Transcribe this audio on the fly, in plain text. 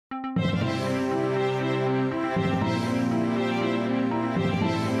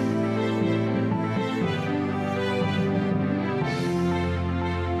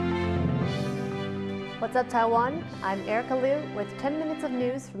What's up, Taiwan? I'm Erika Liu with 10 minutes of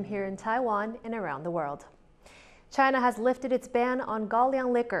news from here in Taiwan and around the world. China has lifted its ban on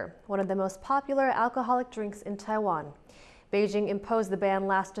Kaoliang liquor, one of the most popular alcoholic drinks in Taiwan. Beijing imposed the ban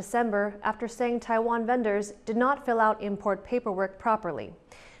last December after saying Taiwan vendors did not fill out import paperwork properly.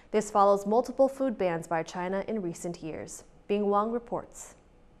 This follows multiple food bans by China in recent years. Bing Wang reports.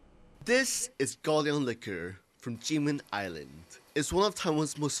 This is Kaoliang liquor from Jimen Island. It's one of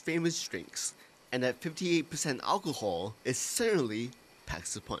Taiwan's most famous drinks, and at 58% alcohol, it certainly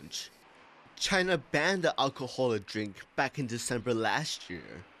packs a punch. China banned the alcoholic drink back in December last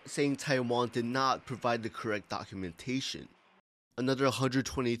year, saying Taiwan did not provide the correct documentation. Another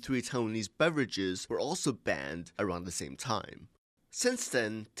 123 Taiwanese beverages were also banned around the same time. Since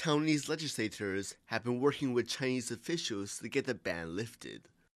then, Taiwanese legislators have been working with Chinese officials to get the ban lifted.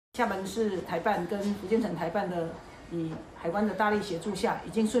 厦门市台办跟福建省台办的以海关的大力协助下，已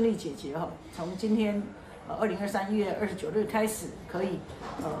经顺利解决哈。从今天2023 1月29日开始，可以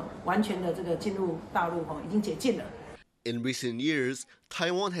完全的这个进入大陆哈，已经解禁了。 In recent years,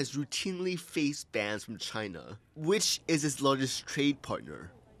 Taiwan has routinely faced bans from China, which is its largest trade partner.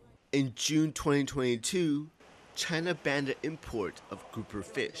 In June 2022, China banned the import of grouper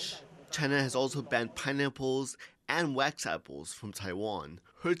fish. China has also banned pineapples and wax apples from Taiwan,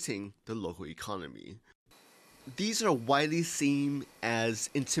 hurting the local economy. These are widely seen as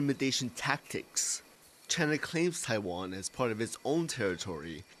intimidation tactics. China claims Taiwan as part of its own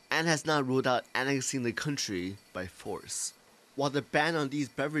territory and has not ruled out annexing the country by force. While the ban on these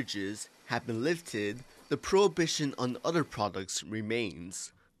beverages have been lifted, the prohibition on other products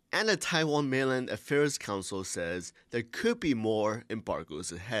remains. And the Taiwan Mainland Affairs Council says there could be more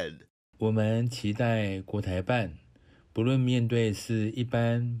embargoes ahead. 我们期待国台办，不论面对是一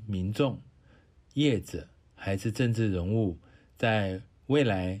般民众、业者还是政治人物，在未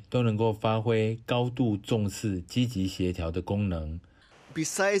来都能够发挥高度重视、积极协调的功能。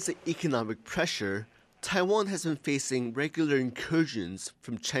Besides the economic pressure, Taiwan has been facing regular incursions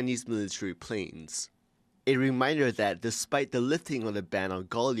from Chinese military planes. A reminder that despite the lifting of the ban on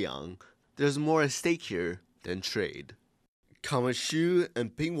Kaoliang, there's more at stake here than trade. Kaoliang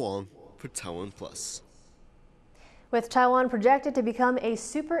and Bing Wang for TaiwanPlus. With Taiwan projected to become a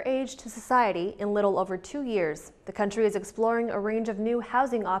super-aged society in little over 2 years, the country is exploring a range of new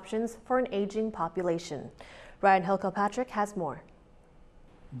housing options for an aging population. Ryan Kilpatrick has more.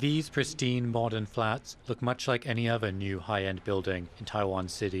 These pristine modern flats look much like any other new high-end building in Taiwan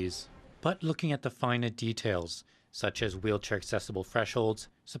cities. But looking at the finer details, such as wheelchair-accessible thresholds,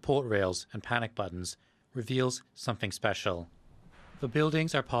 support rails, and panic buttons, reveals something special. The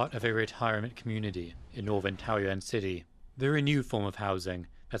buildings are part of a retirement community in northern Taoyuan City. They're a new form of housing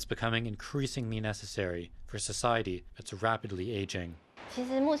that's becoming increasingly necessary for a society that's rapidly aging. 其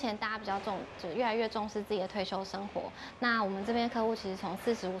实目前大家越来越重视自己的退休生活。那我们这边客户其实从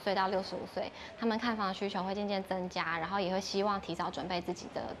45岁到65岁，他们看房的需求会渐渐增加，然后也会希望提早准备自己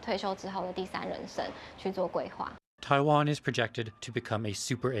的退休之后的第三人生去做规划。Taiwan is projected to become a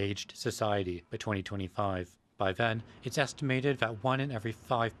super-aged society by 2025. By then, it's estimated that 1 in every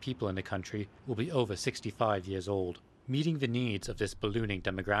 5 people in the country will be over 65 years old. Meeting the needs of this ballooning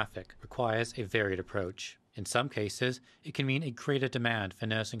demographic requires a varied approach. In some cases, it can mean a greater demand for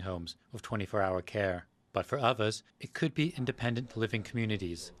nursing homes with 24-hour care. But for others, it could be independent living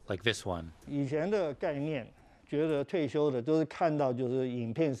communities like this one. 以前的概念，觉得退休的都是看到就是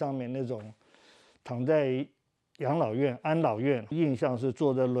影片上面那种躺在养老院、安老院，印象是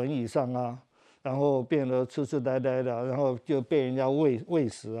坐在轮椅上啊。 然后变得痴痴呆呆的，然后就被人家喂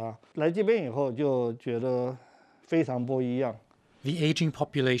食啊。来这边以后就觉得非常不一样。The aging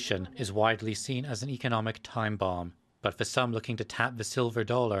population is widely seen as an economic time bomb, but for some looking to tap the silver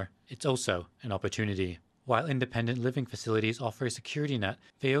dollar, it's also an opportunity. While independent living facilities offer a security net,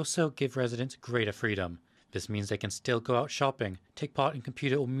 they also give residents greater freedom. This means they can still go out shopping, take part in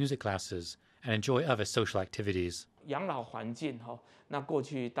computer or music classes, and enjoy other social activities. 养老环境那过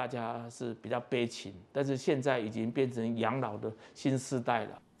去大家是比较悲情，但是现在已经变成养老的新世代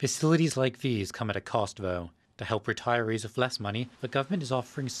了。Facilities like these come at a cost, though. To help retirees with less money, the government is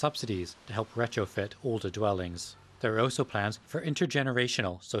offering subsidies to help retrofit older dwellings. There are also plans for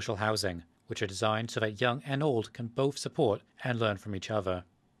intergenerational social housing, which are designed so that young and old can both support and learn from each other.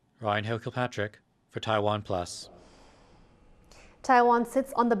 Ryan Kilpatrick for TaiwanPlus. Taiwan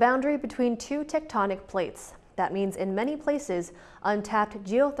sits on the boundary between 2 tectonic plates. That means in many places, untapped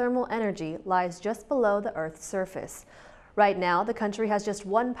geothermal energy lies just below the Earth's surface. Right now, the country has just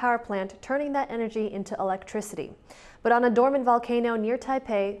 1 power plant turning that energy into electricity. But on a dormant volcano near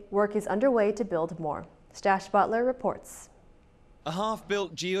Taipei, work is underway to build more. Stash Butler reports. A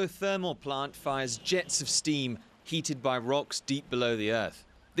half-built geothermal plant fires jets of steam heated by rocks deep below the earth.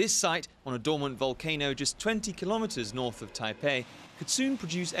 This site, on a dormant volcano just 20 kilometers north of Taipei, could soon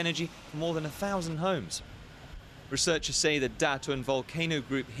produce energy for more than 1,000 homes. Researchers say the Datun volcano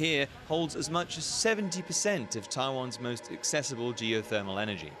group here holds as much as 70% of Taiwan's most accessible geothermal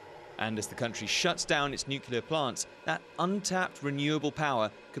energy. And as the country shuts down its nuclear plants, that untapped renewable power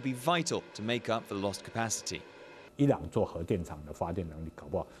could be vital to make up for lost capacity. 伊朗做核电厂的发电能力搞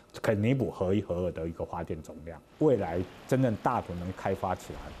不好可以弥补核一核二的一个发电总量。未来真正大屯能开发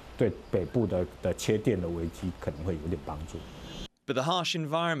起来，对北部的缺电的危机可能会有点帮助。But the harsh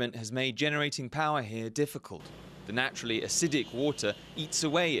environment has made generating power here difficult. The naturally acidic water eats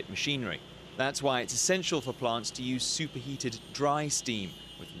away at machinery. That's why it's essential for plants to use superheated dry steam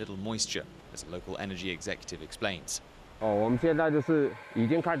with little moisture, as a local energy executive explains. 我们现在就是已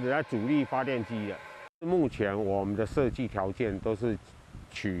经开始在主力发电机了。目前我们的设计条件都是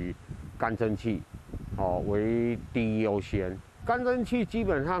取干蒸汽，为第一优先。干蒸汽基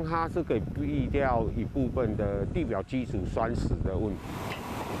本上它是可以避掉一部分的地表基础酸蚀的问题。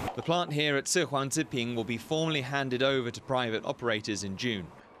 The plant here at Sichuan will be formally handed over to private operators in June.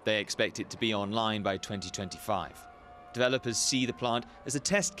 They expect it to be online by 2025. Developers see the plant as a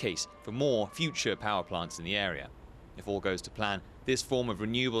test case for more future power plants in the area. If all goes to plan, this form of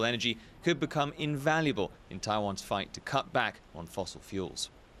renewable energy could become invaluable in Taiwan's fight to cut back on fossil fuels.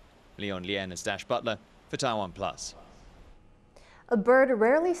 Leon Lien as Dash Butler for TaiwanPlus. A bird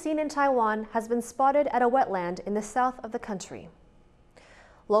rarely seen in Taiwan has been spotted at a wetland in the south of the country.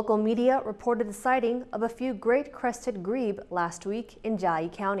 Local media reported the sighting of a few great crested grebe last week in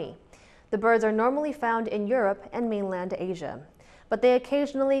Jiayi County. The birds are normally found in Europe and mainland Asia, but they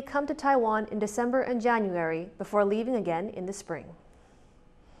occasionally come to Taiwan in December and January before leaving again in the spring.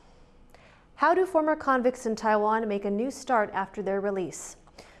 How do former convicts in Taiwan make a new start after their release?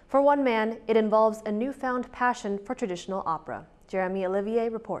 For one man, it involves a newfound passion for traditional opera. Jeremy Olivier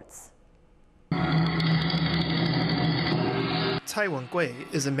reports. Taiwan Gui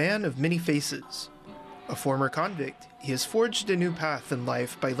is a man of many faces. A former convict, he has forged a new path in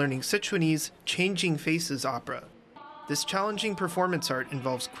life by learning Sichuanese Changing Faces opera. This challenging performance art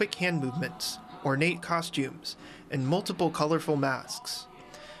involves quick hand movements, ornate costumes, and multiple colorful masks.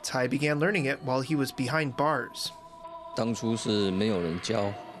 Tai began learning it while he was behind bars. 当初是没有人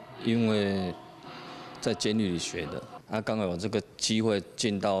教，因为在监狱里学的。刚好有这个机会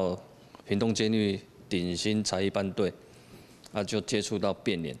进到屏东监狱顶新才艺班队，就接触到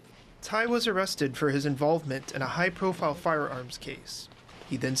变脸。 Tai was arrested for his involvement in a high-profile firearms case.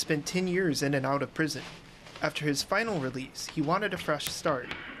 He then spent 10 years in and out of prison. After his final release, he wanted a fresh start.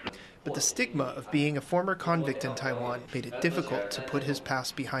 But the stigma of being a former convict in Taiwan made it difficult to put his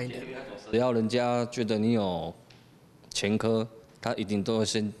past behind him. 只要人家觉得你有前科，他一定都会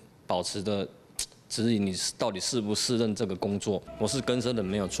先保持的质疑你到底适不适任这个工作。我是更生的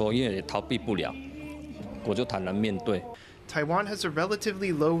没有错，因为也逃避不了，我就坦然面对。 Taiwan has a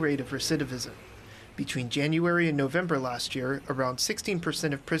relatively low rate of recidivism. Between January and November last year, around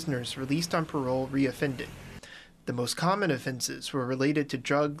 16% of prisoners released on parole reoffended. The most common offenses were related to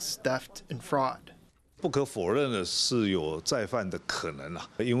drugs, theft, and fraud. 不可否认的是有再犯的可能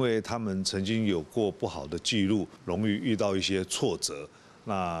因为他们曾经有过不好的记录，容易遇到一些挫折，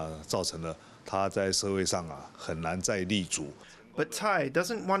那造成了他在社会上很难再立足。But Tai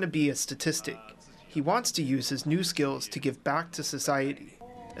doesn't want to be a statistic. He wants to use his new skills to give back to society.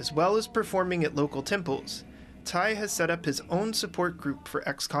 As well as performing at local temples, Tai has set up his own support group for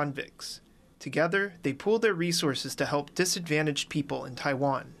ex-convicts. Together, they pool their resources to help disadvantaged people in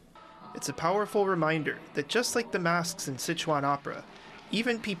Taiwan. It's a powerful reminder that just like the masks in Sichuan opera,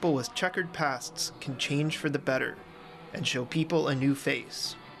 even people with checkered pasts can change for the better and show people a new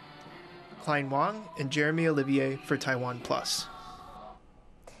face. Klein Wang and Jeremy Olivier for TaiwanPlus.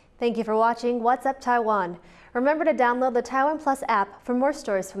 Thank you for watching What's Up Taiwan. Remember to download the TaiwanPlus app for more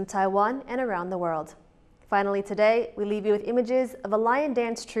stories from Taiwan and around the world. Finally today, we leave you with images of a lion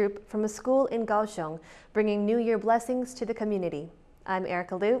dance troupe from a school in Kaoliang, bringing New Year blessings to the community. I'm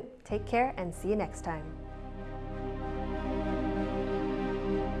Erika Liu. Take care and see you next time.